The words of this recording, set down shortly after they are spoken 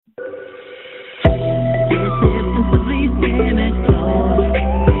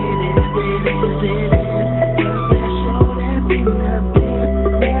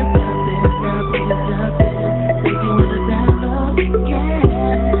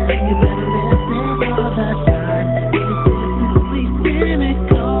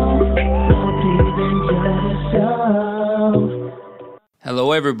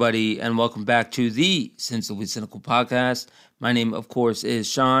Hello, everybody, and welcome back to the Sensibly Cynical podcast. My name, of course, is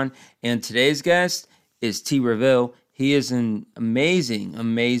Sean, and today's guest is T. Reveal. He is an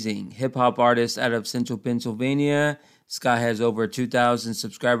amazing hip-hop artist out of Central Pennsylvania. This guy has over 2,000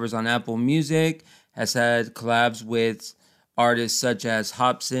 subscribers on Apple Music, has had collabs with artists such as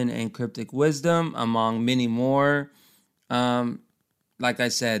Hopsin and Cryptic Wisdom, among many more. Like I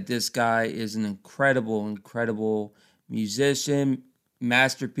said, this guy is an incredible musician,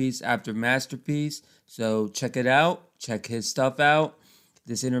 masterpiece after masterpiece. So check it out. Check his stuff out.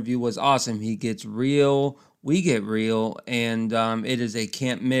 This interview was awesome. He gets real. We get real. And it is a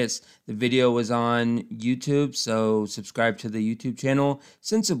can't miss. The video was on YouTube, so subscribe to the YouTube channel.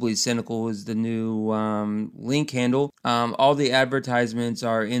 Sensibly Cynical is the new link handle. All the advertisements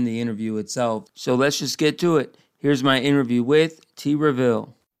are in the interview itself. So let's just get to it. Here's my interview with T.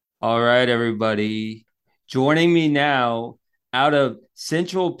 Reveal. All right, everybody. Joining me now out of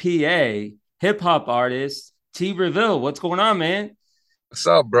Central PA, hip-hop artist T. Reveal. What's going on, man? What's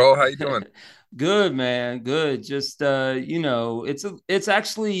up, bro? How you doing? Good, man. Good. Just it's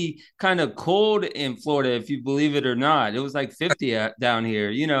actually kind of cold in Florida, if you believe it or not. It was like 50 down here,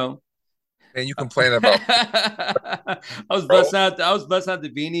 And you complain about I was bro? busting out the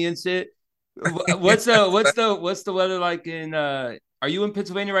beanie and shit. What's the weather like in are you in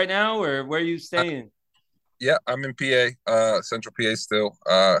Pennsylvania right now, or where are you staying? Yeah, I'm in PA, Central PA still.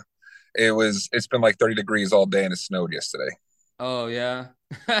 It's been like 30 degrees all day and it snowed yesterday. Oh yeah.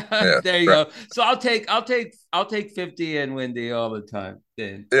 Yeah. There you Right. go. So I'll take 50 and windy all the time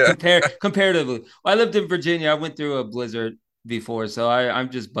then. Yeah. Comparatively. Well, I lived in Virginia. I went through a blizzard before, so I'm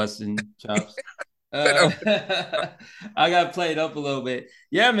just busting chops. I know. I got played up a little bit.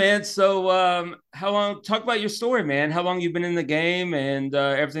 Yeah, man. So how long talk about your story, man? How long you been in the game and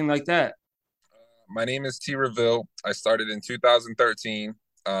everything like that? My name is T. Reveal. I started in 2013.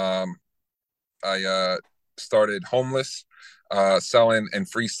 I started homeless, selling and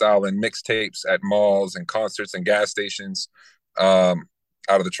freestyling mixtapes at malls and concerts and gas stations, out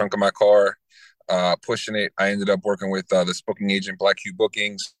of the trunk of my car, pushing it. I ended up working with this booking agent, Black Hue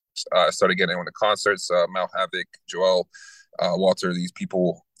Bookings. I started getting into concerts. Mal Havoc, Joel, Walter. These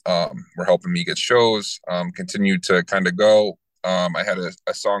people were helping me get shows. Continued to kind of go. I had a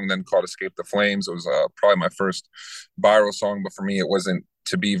song then called "Escape the Flames." It was probably my first viral song, but for me, it wasn't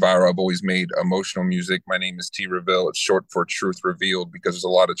to be viral. I've always made emotional music. My name is T. Reveal. It's short for Truth Revealed because there's a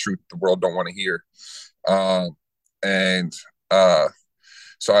lot of truth the world don't want to hear. And it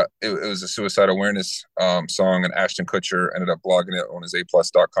was a suicide awareness song, and Ashton Kutcher ended up blogging it on his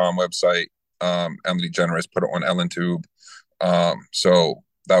aplus.com website. Emily DeGeneres put it on EllenTube. So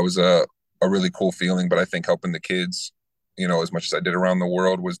that was a really cool feeling, but I think helping the kids, as much as I did around the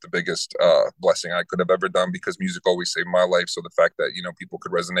world, was the biggest blessing I could have ever done, because music always saved my life. So the fact that, people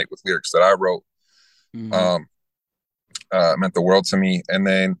could resonate with lyrics that I wrote meant the world to me. And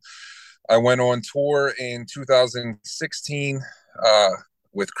then I went on tour in 2016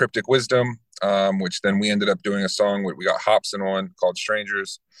 with Cryptic Wisdom, which then we ended up doing a song we got Hopsin on called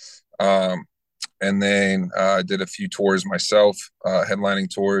Strangers. And then I did a few tours myself,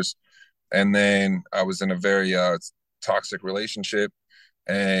 headlining tours. And then I was in a very toxic relationship,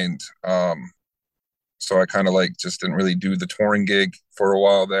 and so I kind of just didn't really do the touring gig for a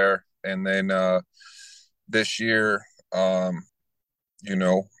while there. And then this year, framed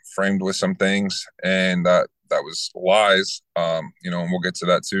with some things, and that was lies, and we'll get to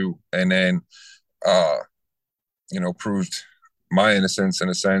that too. And then proved my innocence in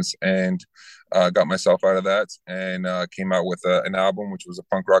a sense, and got myself out of that, and came out with an album, which was a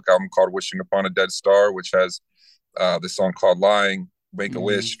punk rock album called Wishing Upon a Dead Star, which has this song called Lying, Make a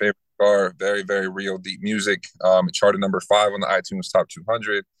Wish, Favorite Star, very, very real, deep music. It charted number 5 on the iTunes Top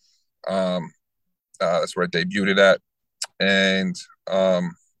 200. That's where I debuted it at. And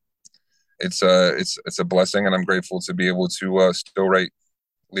it's a blessing, and I'm grateful to be able to still write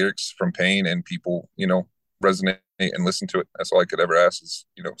lyrics from pain, and people, resonate and listen to it. That's all I could ever ask is,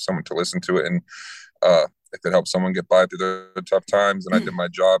 someone to listen to it. And if it helps someone get by through the tough times, and I did my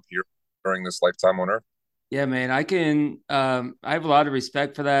job here during this lifetime on Earth. Yeah, man, I have a lot of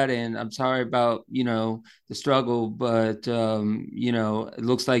respect for that. And I'm sorry about, the struggle, but, it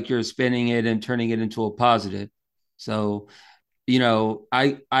looks like you're spinning it and turning it into a positive. So,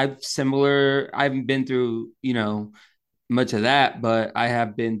 I've been through, much of that, but I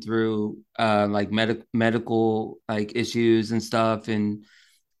have been through like medical like issues and stuff, and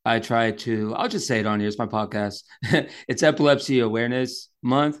I try to. I'll just say it on here. It's my podcast. It's Epilepsy Awareness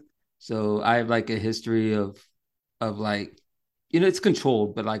Month, so I have like a history of like, it's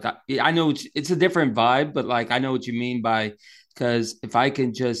controlled, but like I know it's a different vibe, but like I know what you mean by, because if I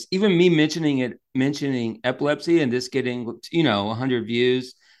can just, even me mentioning epilepsy and this getting 100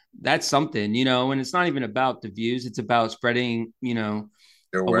 views, that's something, and it's not even about the views, it's about spreading,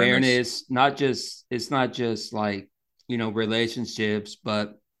 The awareness. awareness. Not just, it's not just like, relationships,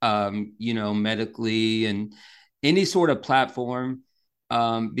 but medically and any sort of platform,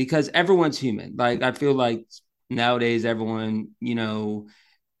 because everyone's human. Like I feel like nowadays everyone,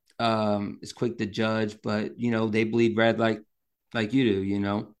 is quick to judge, but they bleed red like you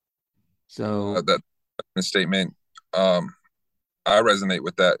do, so That statement. Um, I resonate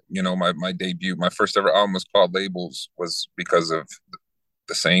with that. My debut, my first ever album was called Labels, was because of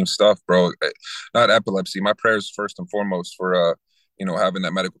the same stuff, bro. Not epilepsy. My prayers first and foremost for having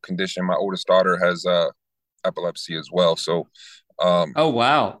that medical condition. My oldest daughter has epilepsy as well. So oh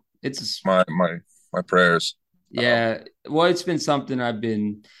wow, it's my prayers. yeah, well, it's been something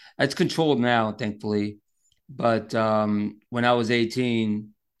it's controlled now, thankfully, but when I was 18,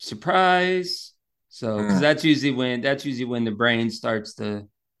 surprise. So because Mm, that's usually when the brain starts to,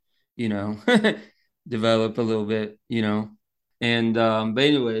 you know develop a little bit, and but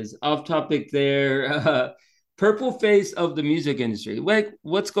anyways, off topic there. Purple face of the music industry, like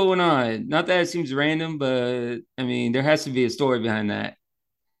what's going on? Not that it seems random, but I mean there has to be a story behind that.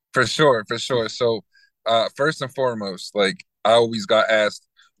 for sure, for sure. So first and foremost, like I always got asked,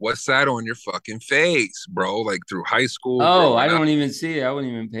 what's that on your fucking face, bro? Like through high school, Oh, I growing up. don't even see it. I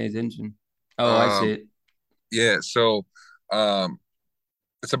wouldn't even pay attention. Oh, I see Um, it. yeah, so um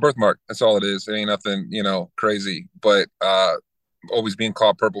it's a birthmark. That's all it is. It ain't nothing, crazy. But always being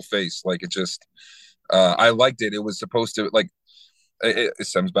called purple face, like it just I liked it. It was supposed to like it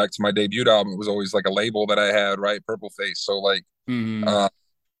stems back to my debut album. It was always like a label that I had, right? Purple face. So like Hmm. uh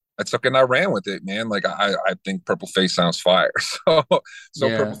I took it and I ran with it, man. Like I think purple face sounds fire. So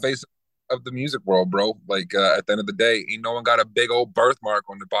purple Yeah. face of the music world, bro. Like at the end of the day, ain't no one got a big old birthmark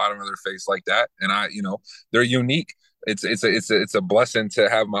on the bottom of their face like that. And they're unique. It's a blessing to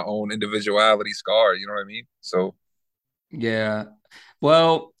have my own individuality scar. You know what I mean? So Yeah.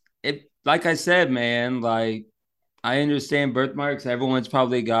 Well, like I said, man, like I understand birthmarks. Everyone's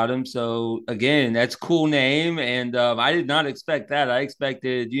probably got them. So again, that's a cool name, and I did not expect that. I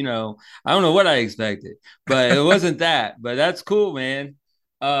expected, I don't know what I expected, but it wasn't that. But that's cool, man.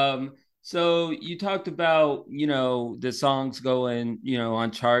 So you talked about, the songs going,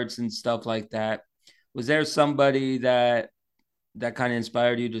 on charts and stuff like that. Was there somebody that kind of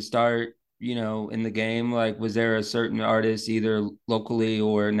inspired you to start, in the game? Like, was there a certain artist, either locally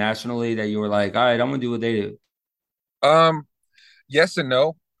or nationally, that you were like, all right, I'm gonna do what they do? um yes and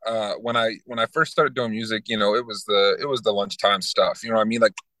no. When I first started doing music, it was the lunchtime stuff. You know what I mean?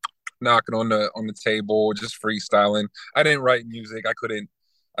 Like knocking on the table, just freestyling. I didn't write music. I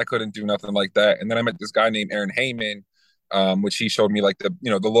couldn't do nothing like that. And then I met this guy named Aaron Heyman, which he showed me like the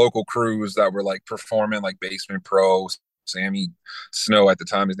local crews that were like performing, like Basement Pro, Sammy Snow at the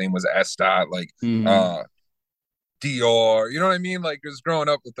time. His name was S. Dot, like Mm-hmm. uh DR. You know what I mean? Like just growing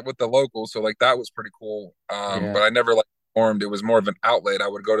up with the locals, so like that was pretty cool. But Yeah. I never like performed. It was more of an outlet. I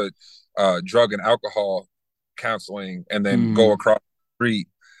would go to drug and alcohol counseling and then go Mm-hmm. across the street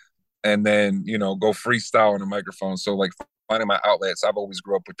and then go freestyle on a microphone. So like finding my outlets. I've always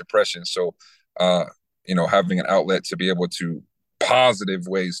grew up with depression, so uh having an outlet to be able to positive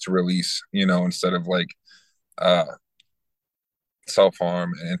ways to release, instead of like uh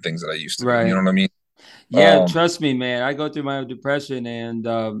self-harm and things that I used to do, you know Right. what I mean? Yeah, um trust me, man. I go through my depression, and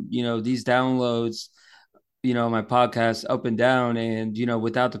these downloads, my podcast up and down, and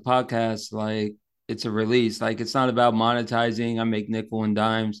without the podcast, like it's a release. Like it's not about monetizing. I make nickel and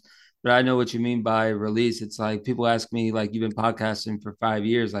dimes, but I know what you mean by release. It's like people ask me, like, you've been podcasting for 5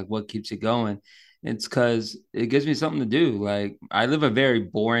 years, like what keeps it going? It's because it gives me something to do. Like I live a very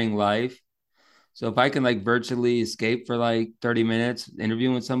boring life. So if I can like virtually escape for like 30 minutes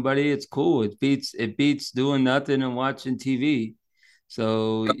interviewing somebody, it's cool. It beats doing nothing and watching TV.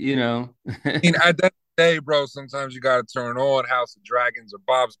 So, I mean, at the end of the day, bro, sometimes you gotta turn on House of Dragons or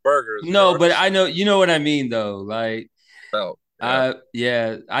Bob's Burgers, no, bro. but Just I know, you know what I mean though. Like felt, yeah.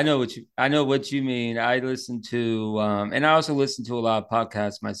 yeah, I know what you mean. I listen to and I also listen to a lot of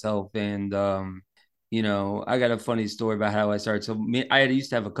podcasts myself, and I got a funny story about how I started. So I used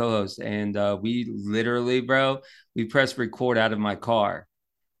to have a co-host, and we literally, bro, we pressed record out of my car.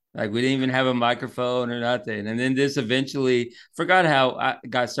 Like we didn't even have a microphone or nothing. And then this eventually forgot how I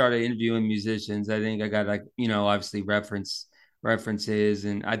got started interviewing musicians. I think I got like, obviously references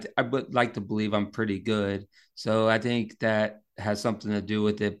and I would like to believe I'm pretty good. So I think that has something to do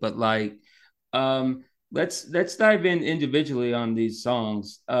with it. But like um let's dive in individually on these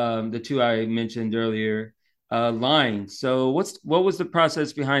songs. The two I mentioned earlier, Lying. So what was the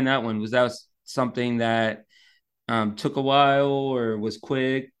process behind that one? Was that something that took a while or was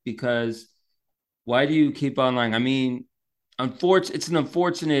quick? Because why do you keep on lying? I mean, it's an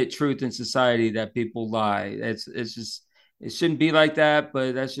unfortunate truth in society that people lie. It's just it shouldn't be like that,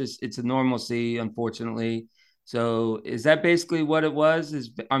 but that's just it's a normalcy, unfortunately. So is that basically what it was?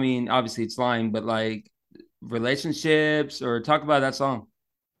 Is I mean, obviously it's lying, but like relationships or talk about that song.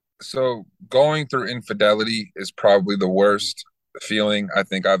 So going through infidelity is probably the worst feeling I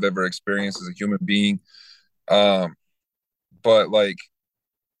think I've ever experienced as a human being. Um, but like,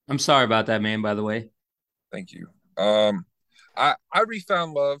 I'm sorry about that, man, by the way. thank you. I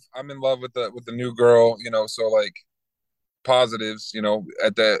refound love. I'm in love with the new girl, so like positives,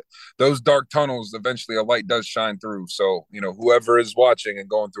 at those dark tunnels, eventually a light does shine through. So, whoever is watching and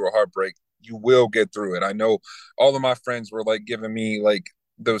going through a heartbreak, you will get through it. I know all of my friends were like giving me like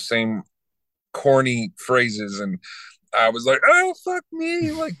those same corny phrases, and I was like, oh fuck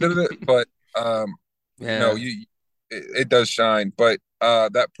me, like but no, Yeah. it does shine. But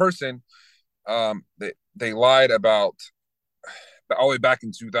that person, they lied about all the way back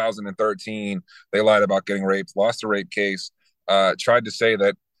in 2013. They lied about getting raped, lost a rape case, tried to say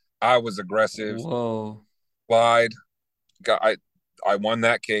that I was aggressive, Whoa. lied. Got I won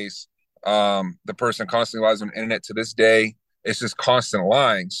that case. The person constantly lies on the internet to this day. It's just constant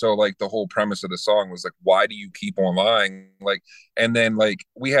lying. So like the whole premise of the song was like, why do you keep on lying? Like, and then like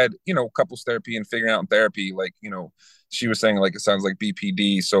we had, couples therapy and figuring out in therapy, like, she was saying like it sounds like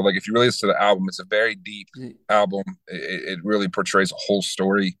BPD. So like if you really listen to the album, it's a very deep album. It really portrays a whole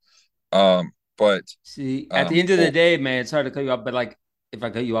story. But See, at the end of the day, man, it's hard to cut you off, but like if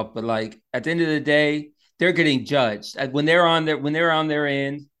I cut you off, but like at the end of the day, they're getting judged. When they're on their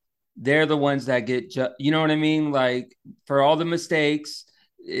end, they're the ones that get judged. You know what I mean? Like for all the mistakes,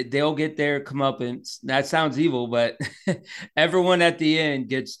 they'll get their comeuppance. That sounds evil, but everyone at the end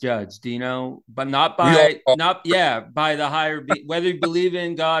gets judged, but not we all, by not yeah, by the higher whether you believe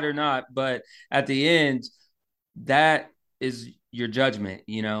in God or not, but at the end, that is your judgment.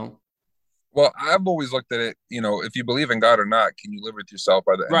 well, I've always looked at it, if you believe in God or not, can you live with yourself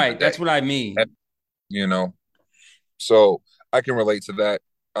by the end of the Right. That's day? what I mean. You know, so I can relate to that.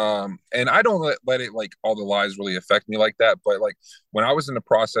 And I don't let it like all the lies really affect me like that. But like when I was in the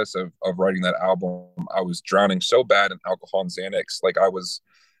process of writing that album, I was drowning so bad in alcohol and Xanax. Like I was,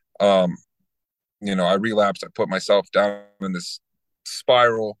 um, I relapsed. I put myself down in this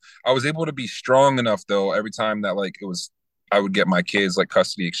spiral. I was able to be strong enough though. Every time that like I would get my kids like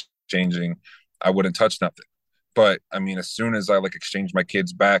custody exchanging, I wouldn't touch nothing. But I mean, as soon as I like exchanged my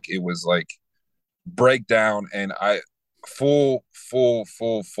kids back, it was like breakdown, and I full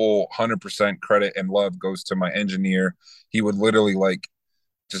 100% credit and love goes to my engineer. He would literally like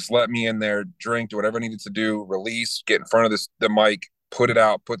just let me in there, drink, do whatever I needed to do, release, get in front of the mic, put it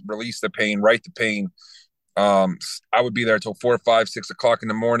out, release the pain, write the pain. I would be there till 4, 5, 6 o'clock in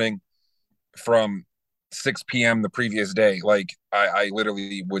the morning from 6 p.m. the previous day. Like I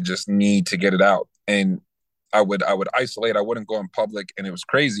literally would just need to get it out, and I would isolate. I wouldn't go in public, and it was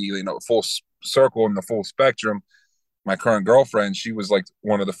crazy. Full circle in the full spectrum. My current girlfriend, she was like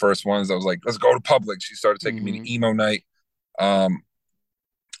one of the first ones that was like, "Let's go to public." She started taking me Mm-hmm. to emo night, um,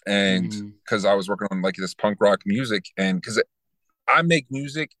 and Mm-hmm. because I was working on like this punk rock music, and because I make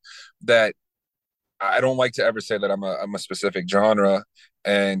music that I don't like to ever say that I'm a specific genre,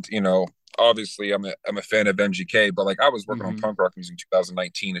 and obviously I'm a fan of MGK, but like I was working on Mm-hmm. punk rock music in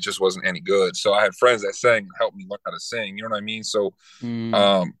 2019, it just wasn't any good. So I had friends that sang and helped me learn how to sing. You know what I mean? So, Mm-hmm.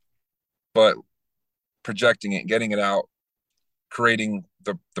 um, but projecting it, getting it out, creating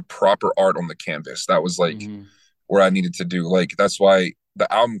the proper art on the canvas, that was like Mm-hmm. where I needed to do. Like that's why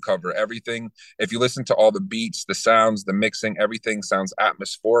the album cover, everything. If you listen to all the beats, the sounds, the mixing, everything sounds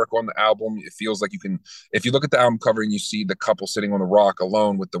atmospheric on the album. It feels like you can. If you look at the album cover and you see the couple sitting on the rock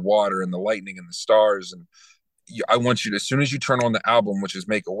alone with the water and the lightning and the stars, and I want you to, as soon as you turn on the album, which is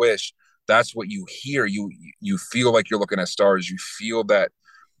Make a Wish, that's what you hear. You feel like you're looking at stars. You feel that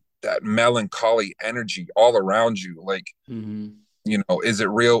melancholy energy all around you. Like, Mm-hmm. is it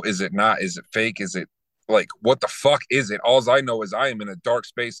real? Is it not? Is it fake? Is it like what the fuck is it? All I know is I am in a dark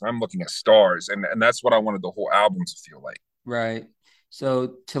space and I'm looking at stars, and that's what I wanted the whole album to feel like. Right.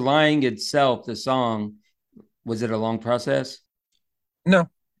 So to lying itself, the song, was it a long process? No,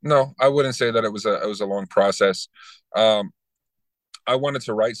 No, I wouldn't say that it was a long process. Um, I wanted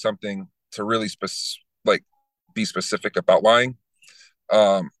to write something to really like be specific about lying,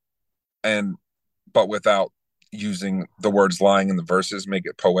 um, and but without using the words lying in the verses, make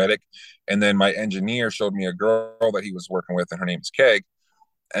it poetic. And then my engineer showed me a girl that he was working with, and her name is Keg,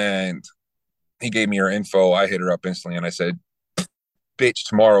 and he gave me her info. I hit her up instantly, and I said, "Bitch,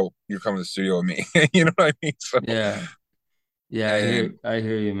 tomorrow you're coming to the studio with me." You know what I mean? So, Yeah. Yeah, and I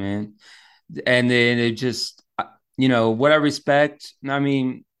hear you, man. And then it just, what I respect, I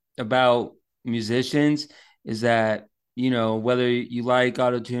mean, about musicians is that, whether you like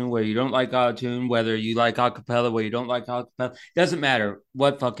autotune, whether you don't like autotune, whether you like acapella, whether you don't like acapella, doesn't matter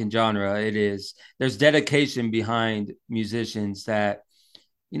what fucking genre it is. There's dedication behind musicians that,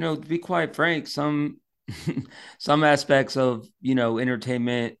 to be quite frank, some some aspects of,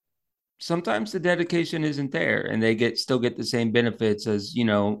 entertainment, sometimes the dedication isn't there and they still get the same benefits as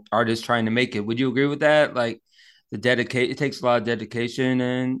artists trying to make it. Would you agree with that? Like the dedicate it takes a lot of dedication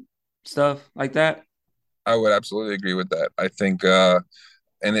and stuff like that. I would absolutely agree with that. I think, and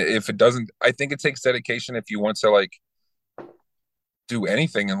if it doesn't, I think it takes dedication if you want to like do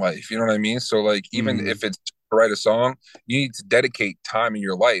anything in life. You know what I mean? So like, even Mm. if it's to write a song, you need to dedicate time in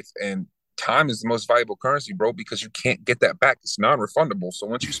your life, and time is the most valuable currency, bro, because you can't get that back. It's non-refundable. So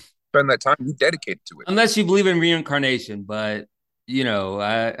once you spend that time, you dedicate it to it. Unless you believe in reincarnation, but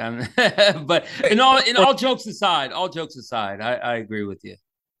I'm but Hey, in all jokes aside, I agree with you.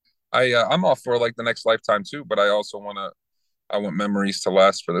 I'm all for like the next lifetime too, but I want memories to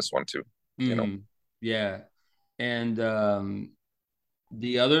last for this one too. You know. Mm. Yeah. And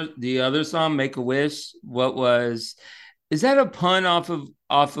the other song, Make a Wish, what was is that a pun off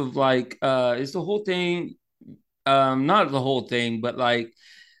of like is the whole thing not the whole thing, but like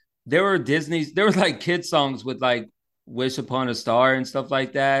there were like kid songs with like Wish Upon a Star and stuff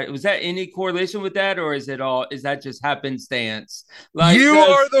like that. Was that any correlation with that, or is that just happenstance? Like, You cause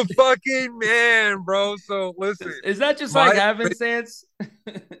are the fucking man, bro. So listen, is that just like my happenstance?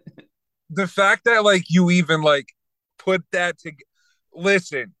 the fact that like you even like put that to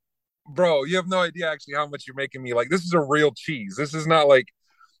listen, bro, you have no idea actually how much you're making me like this is a real cheese. This is not like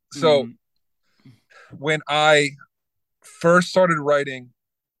so Mm, when I first started writing,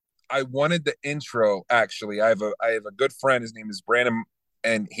 I wanted the intro actually. I have a good friend, his name is Brandon,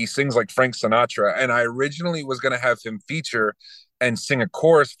 and he sings like Frank Sinatra. And I originally was gonna have him feature and sing a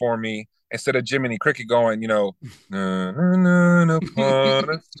chorus for me instead of Jiminy Cricket going, na, na, na, na, upon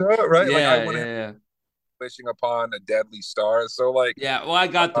a star, right? Like I yeah, wanted yeah, wishing upon a deadly star. So like yeah. Well, I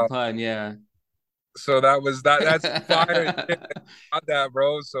got the uh, pun. Yeah. so that was that's fire shit. Got that,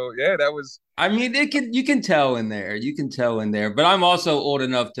 bro. So yeah, that was I mean, you can tell in there. You can tell in there. But I'm also old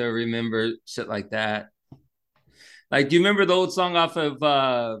enough to remember shit like that. Like, do you remember the old song off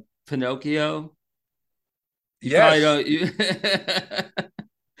of Pinocchio? You probably yes. don't.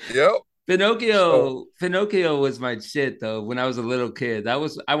 Yep. So Pinocchio was my shit though. When I was a little kid, I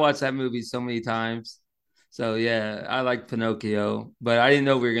watched that movie so many times. So yeah, I like Pinocchio, but I didn't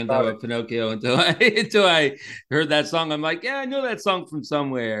know we were gonna talk got it. about Pinocchio until I heard that song. I'm like, yeah, I know that song from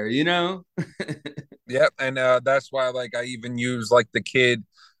somewhere, you know? Yep. And that's why like I even use like the kid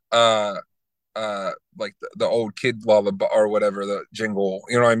uh like the old kid lullaby or whatever the jingle,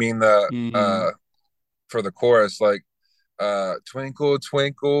 you know what I mean? The Mm. for the chorus, like twinkle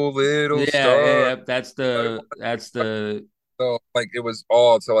twinkle little Yeah, yeah, star. yeah. That's the So like it was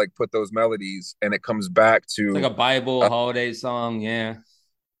all to like put those melodies, and it comes back it's like to a Bible holiday song. Yeah,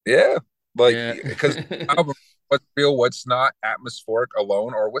 yeah, like yeah. because album, what's real, what's not, atmospheric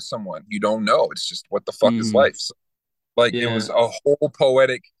alone or with someone you don't know. It's just what the fuck is Mm. life. So, like it Yeah. was a whole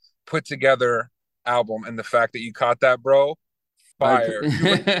poetic, put together album, and the fact that you caught that, bro, fire. You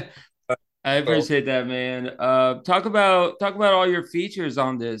look I so appreciate that, man. Talk about all your features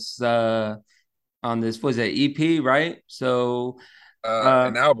on this was it EP, right? So uh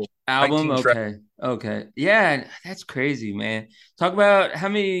an album, album, 19 tracks. okay. Okay. Yeah, that's crazy, man. Talk about how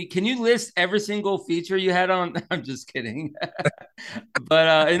many can you list every single feature you had on? I'm just kidding.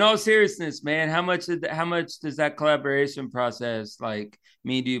 But in all seriousness, man, how much does that collaboration process like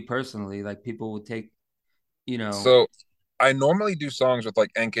mean to you personally? Like people will take, you know, So I normally do songs with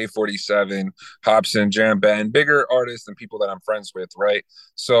like NK47, Hobson, Jam Band, bigger artists and people that I'm friends with, right?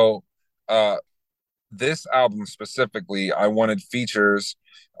 So uh this album specifically, I wanted features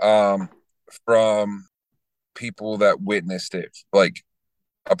um from people that witnessed it, like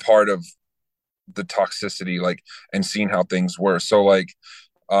a part of the toxicity, like and seeing how things were. So like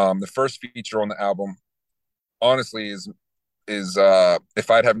the first feature on the album, honestly, is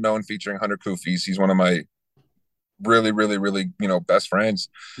if I'd have known featuring Hunter Kufis. He's one of my really, really, really, best friends.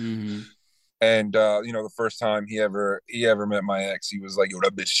 Mm-hmm. And the first time he ever met my ex, he was like, "Yo,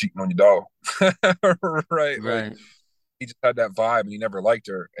 that bitch cheating on your dog," right? Like Right. he just had that vibe, and he never liked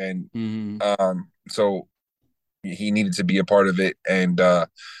her, and Mm-hmm. so he needed to be a part of it. And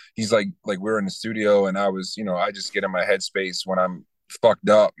he's like we were in the studio, and I just get in my headspace when I'm fucked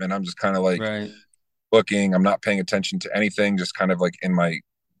up, and I'm just kind of like Right. looking. I'm not paying attention to anything, just kind of like in my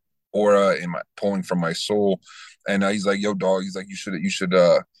aura, in my pulling from my soul. And he's like, "Yo, dog," he's like, "You should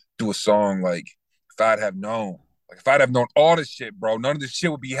do a song like if I'd have known." Like if I'd have known all this shit, bro, none of this shit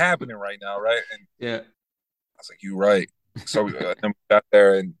would be happening right now, right? And Yeah. I was like, "You right." So we got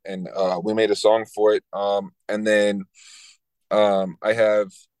there, and we made a song for it. And then I have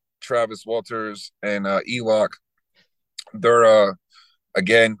Travis Walters and Elock. They're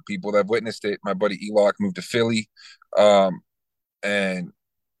again people that have witnessed it. My buddy Elock moved to Philly, and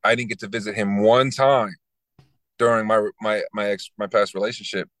I didn't get to visit him one time during my past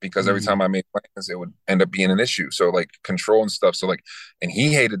relationship because every Mm-hmm. time I made plans, it would end up being an issue. So like control and stuff. So like, and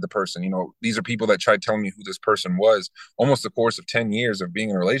he hated the person. These are people that tried telling me who this person was almost the course of 10 years of being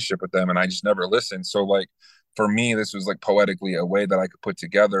in a relationship with them, and I just never listened. So like, for me, this was like poetically a way that I could put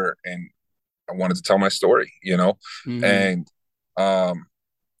together, and I wanted to tell my story. Mm-hmm. And um,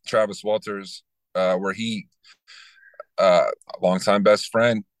 Travis Walters, where he a longtime best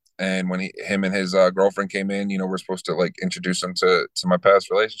friend. And when him and his girlfriend came in, we're supposed to like introduce him to my past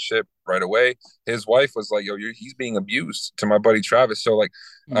relationship right away. His wife was like, "Yo, he's being abused," to my buddy Travis. So like,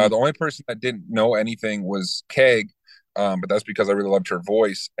 the only person that didn't know anything was Keg, but that's because I really loved her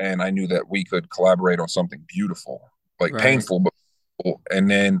voice, and I knew that we could collaborate on something beautiful, like Right. painful, but beautiful.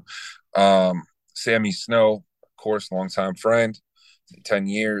 And then Sammy Snow, of course, longtime friend. 10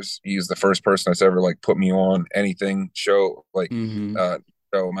 years. He's the first person that's ever like put me on anything show, like Mm-hmm. uh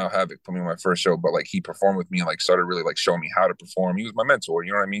show Mal Havoc put me on my first show, but like he performed with me and like started really like showing me how to perform. He was my mentor,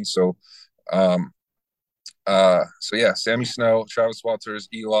 you know what I mean? So so yeah, Sammy Snow, Travis Walters,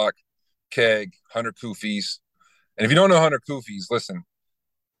 Elock, Keg, Hunter Kufis. And if you don't know Hunter Kufis, listen.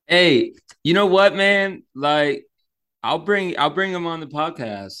 Hey, you know what, man? Like, I'll bring him on the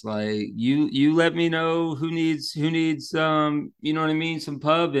podcast. Like, you let me know who needs you know what I mean, some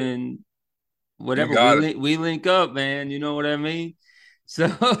pub and You whatever. We got it. link up, man. You know what I mean? So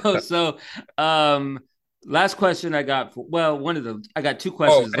so um last question I got for well, one of the I got two Oh,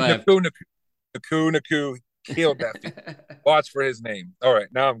 questions and left. Naku killed that feat. Watch for his name. All right,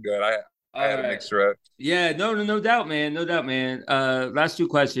 now I'm good. I All had to make right. sure. Yeah, no doubt, man. No doubt, man. Last two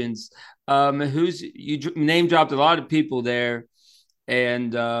questions. Who's name dropped a lot of people there,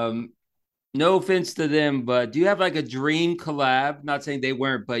 and no offense to them, but do you have like a dream collab? Not saying they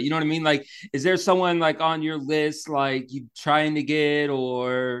weren't, but you know what I mean? Like, is there someone like on your list, like you trying to get,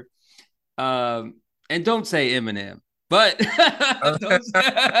 or and don't say Eminem, but don't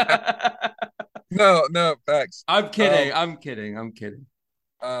No, no, facts. I'm kidding. I'm kidding. I'm kidding.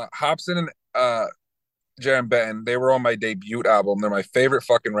 Hobson and Jaron Benton, they were on my debut album. They're my favorite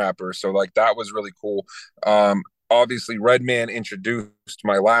fucking rappers. So like that was really cool. Obviously Redman introduced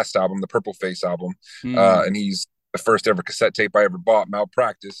my last album, the Purple Face album. Mm, And he's the first ever cassette tape I ever bought,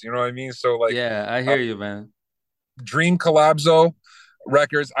 Malpractice. You know what I mean? So like yeah, I uh, hear you, man. Dream Collabzo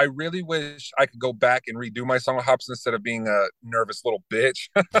records. I really wish I could go back and redo my song with Hobson instead of being a nervous little bitch.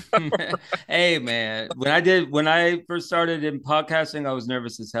 Hey man, when I first started in podcasting, I was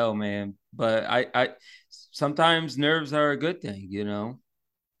nervous as hell, man. But I sometimes nerves are a good thing, you know.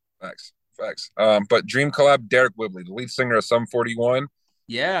 Facts. Facts. But Dream Collab, Derek Whibley, the lead singer of Sum 41.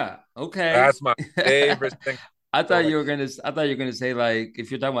 Yeah, okay. That's my favorite thing. So like, I thought you were gonna say like if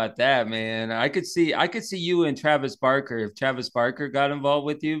you're talking about that, man, I could see you and Travis Barker if Travis Barker got involved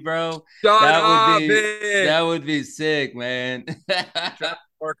with you, bro. shut That would up, be man. that would be sick, man. Travis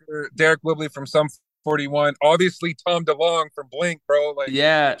Barker, Derek Whibley from Sum 41. Obviously, Tom DeLonge from Blink, bro. Like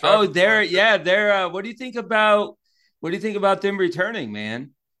Yeah. Oh, Travis they're Barker, yeah, they're what do you think about them returning,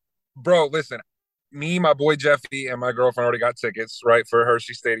 man? bro. Listen, me, my boy Jeffy, and my girlfriend already got tickets right for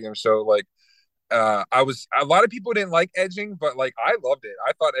Hershey Stadium. So like, I was a lot of people didn't like edging, but like I loved it.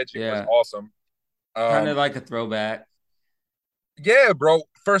 I thought edging was Yeah. awesome. Kind of Um, like a throwback. yeah, bro.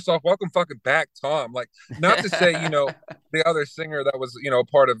 First off, welcome fucking back, Tom. Like, not to say, the other singer that was,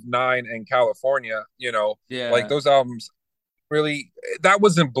 part of Nine in California, like Yeah. those albums really, that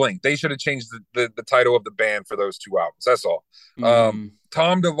wasn't Blink. They should have changed the title of the band for those two albums. That's all. Mm-hmm.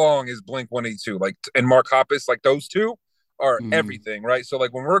 Tom DeLonge is Blink 182, like, and Mark Hoppus, like those two are Mm-hmm. everything, right? So,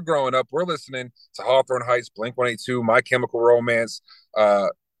 like, when we're growing up, we're listening to Hawthorne Heights, Blink 182, My Chemical Romance,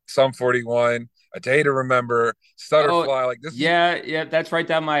 Sum 41. A Day to Remember, Oh, Stutterfly. Like this is yeah, that's right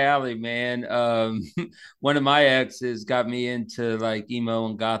down my alley, man. One of my exes got me into like emo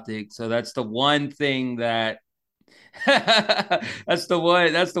and gothic, so that's the one thing that that's the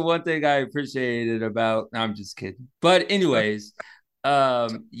one thing I appreciated about. No, I'm just kidding. But anyways,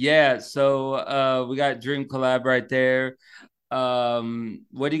 yeah, so we got Dream Collab right there.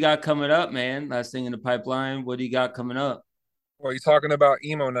 What do you got coming up, man? Last thing in the pipeline. What do you got coming up? well, you're talking about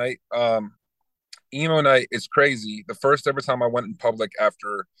emo night. Emo night is crazy. The first ever time I went in public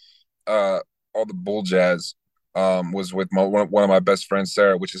after uh all the bull jazz was with one of my best friends,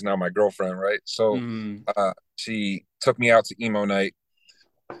 Sarah, which is now my girlfriend, right? So Mm, she took me out to emo night,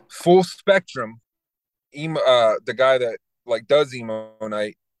 full spectrum. Emo the guy that like does emo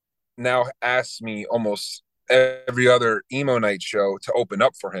night now asks me almost every other emo night show to open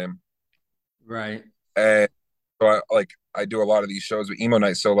up for him. right. And so I do a lot of these shows with emo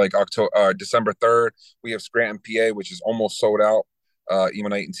night. So like December 3rd, we have Scranton, PA, which is almost sold out. Emo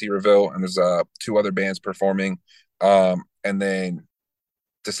night in T Reville, and there's two other bands performing. And then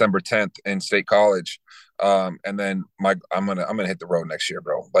December 10th in State College. And then I'm gonna hit the road next year,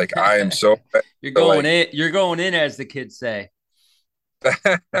 bro. Like I am so You're so going like in. You're going in, as the kids say.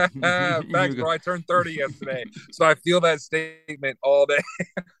 facts, bro. I turned 30 yesterday, so I feel that statement all day.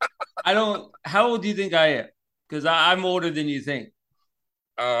 I don't. How old do you think I am? Because I'm older than you think.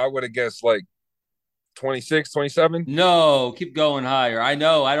 I would have guessed like 26, 27, No, keep going higher. I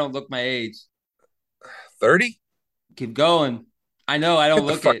know I don't look my age. 30. Keep going. I know I don't Get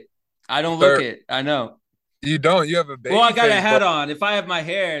the look fuck it. I don't look there. it. I know. You don't. You have a Well, I baby got a face, bro. hat on. If I have my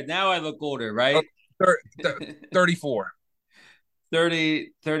hair, now I look older, Oh, right? 34.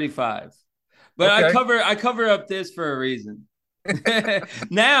 30, 35. But I Okay. cover I cover up this for a reason.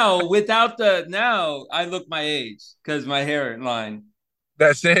 Now, without the now, I look my age because my hair in line.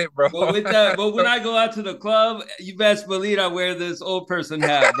 That's it, bro. But when I go out to the club, you best believe I wear this old person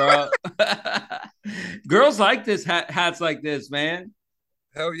hat, bro. Girls like this hats like this, man.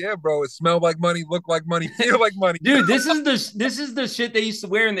 Hell yeah, bro. It smelled like money, looked like money, feel like money. Dude, this is the shit they used to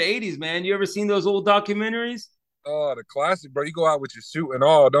wear in the 80s, man. You ever seen those old documentaries? Oh, the classic, bro. You go out with your suit and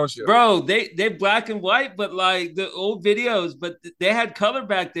all, don't you? Bro, they black and white, but like the old videos, but they had color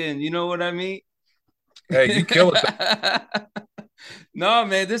back then. You know what I mean? Hey, you kill it. No,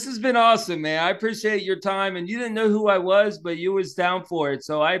 man, this has been awesome, man. I appreciate your time, and you didn't know who I was, but you was down for it,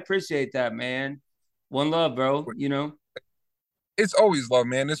 so I appreciate that, man. One love, bro. You know. It's always love,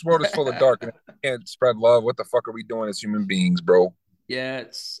 man. This world is full of dark, and we can't spread love. What the fuck are we doing as human beings, bro? Yeah,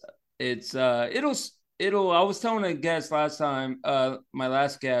 it'll I was telling a guest last time, my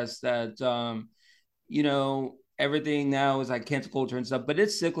last guest that everything now is like cancel culture and stuff, but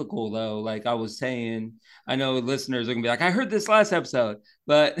it's cyclical though. Like I was saying, I know listeners are gonna be like, I heard this last episode,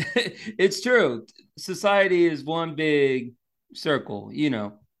 but it's true. Society is one big circle.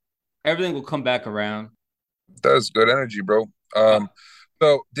 Everything will come back around. That's good energy, bro. Uh,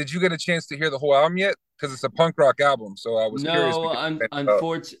 So did you get a chance to hear the whole album yet? Because it's a punk rock album, so I was curious no,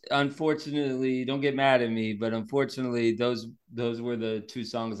 because unfortunately, don't get mad at me, but unfortunately, those were the two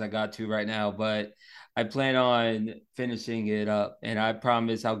songs I got to right now. But I plan on finishing it up, and I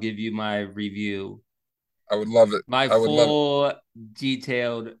promise I'll give you my review, I would love it. my I would love it. full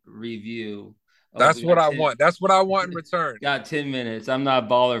detailed review. Oh, That's we what got I 10, want. That's what I want in return. got 10 minutes. I'm not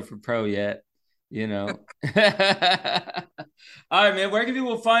baller for pro yet, you know. All right, man. Where can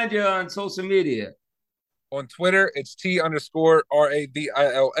people find you on social media? On Twitter, it's T_RAVILL.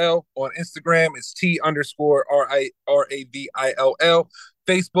 On Instagram, it's T_RAVILL.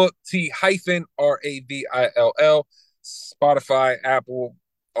 Facebook, T_RAVILL. Spotify, Apple,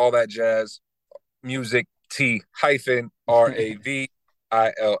 all that jazz. Music, T_RAVILL,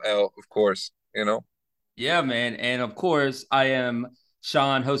 of course, you know. Yeah, man. And of course, I am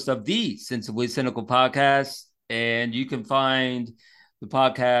Sean, host of the Sensibly Cynical podcast. And you can find the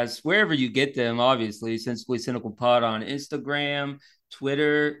podcast wherever you get them, obviously. Sensibly Cynical Pod on Instagram.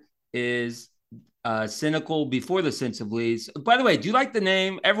 Twitter is Cynical before the Sensiblies. By the way, do you like the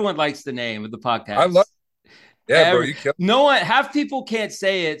name? Everyone likes the name of the I podcast. love Yeah, bro, you kill No one, half people can't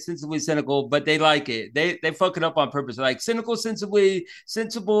say it sensibly cynical, but they like it. They fuck it up on purpose. They're like cynical, sensibly,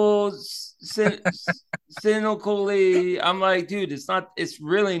 sensible, cynically. I'm like, dude, it's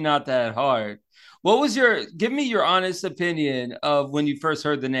really not that hard. Give me your honest opinion of when you first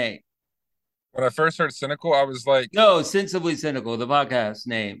heard the name. When I first heard Cynical, I was like, No, sensibly cynical, the podcast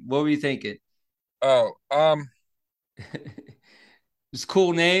name. What were you thinking? oh, It's a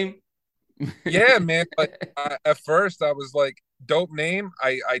cool name. yeah, man. Like at first, I was like, dope name.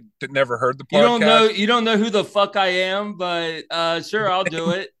 I never heard the You don't know podcast. who the fuck I am, but sure, I'll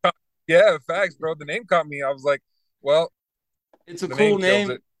do it. Yeah, facts, bro. The name caught me. I was like, well, It's a the cool name kills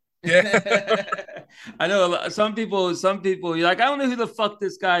name. it. Yeah, I know some people, you're like, I don't know who the fuck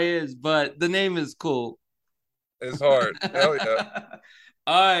this guy is, but the name is cool. it's hard. Hell yeah.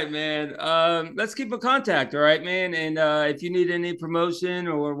 All right, man. Let's keep in contact, all right, man. And if you need any promotion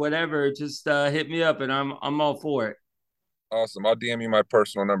or whatever, just hit me up, and I'm all for it. Awesome. I'll DM you my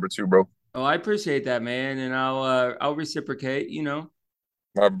personal number too, bro. Oh, I appreciate that, man, and I'll reciprocate.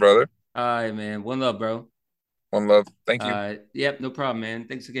 My brother. All right, man. One love, bro. One love. Thank you. Yep, no problem, man.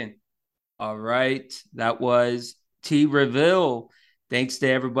 Thanks again. All right, that was T. Reville. Thanks to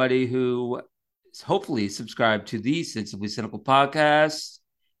everybody who hopefully subscribed to the Sensibly Cynical podcast.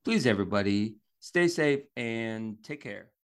 Please, everybody, stay safe and take care.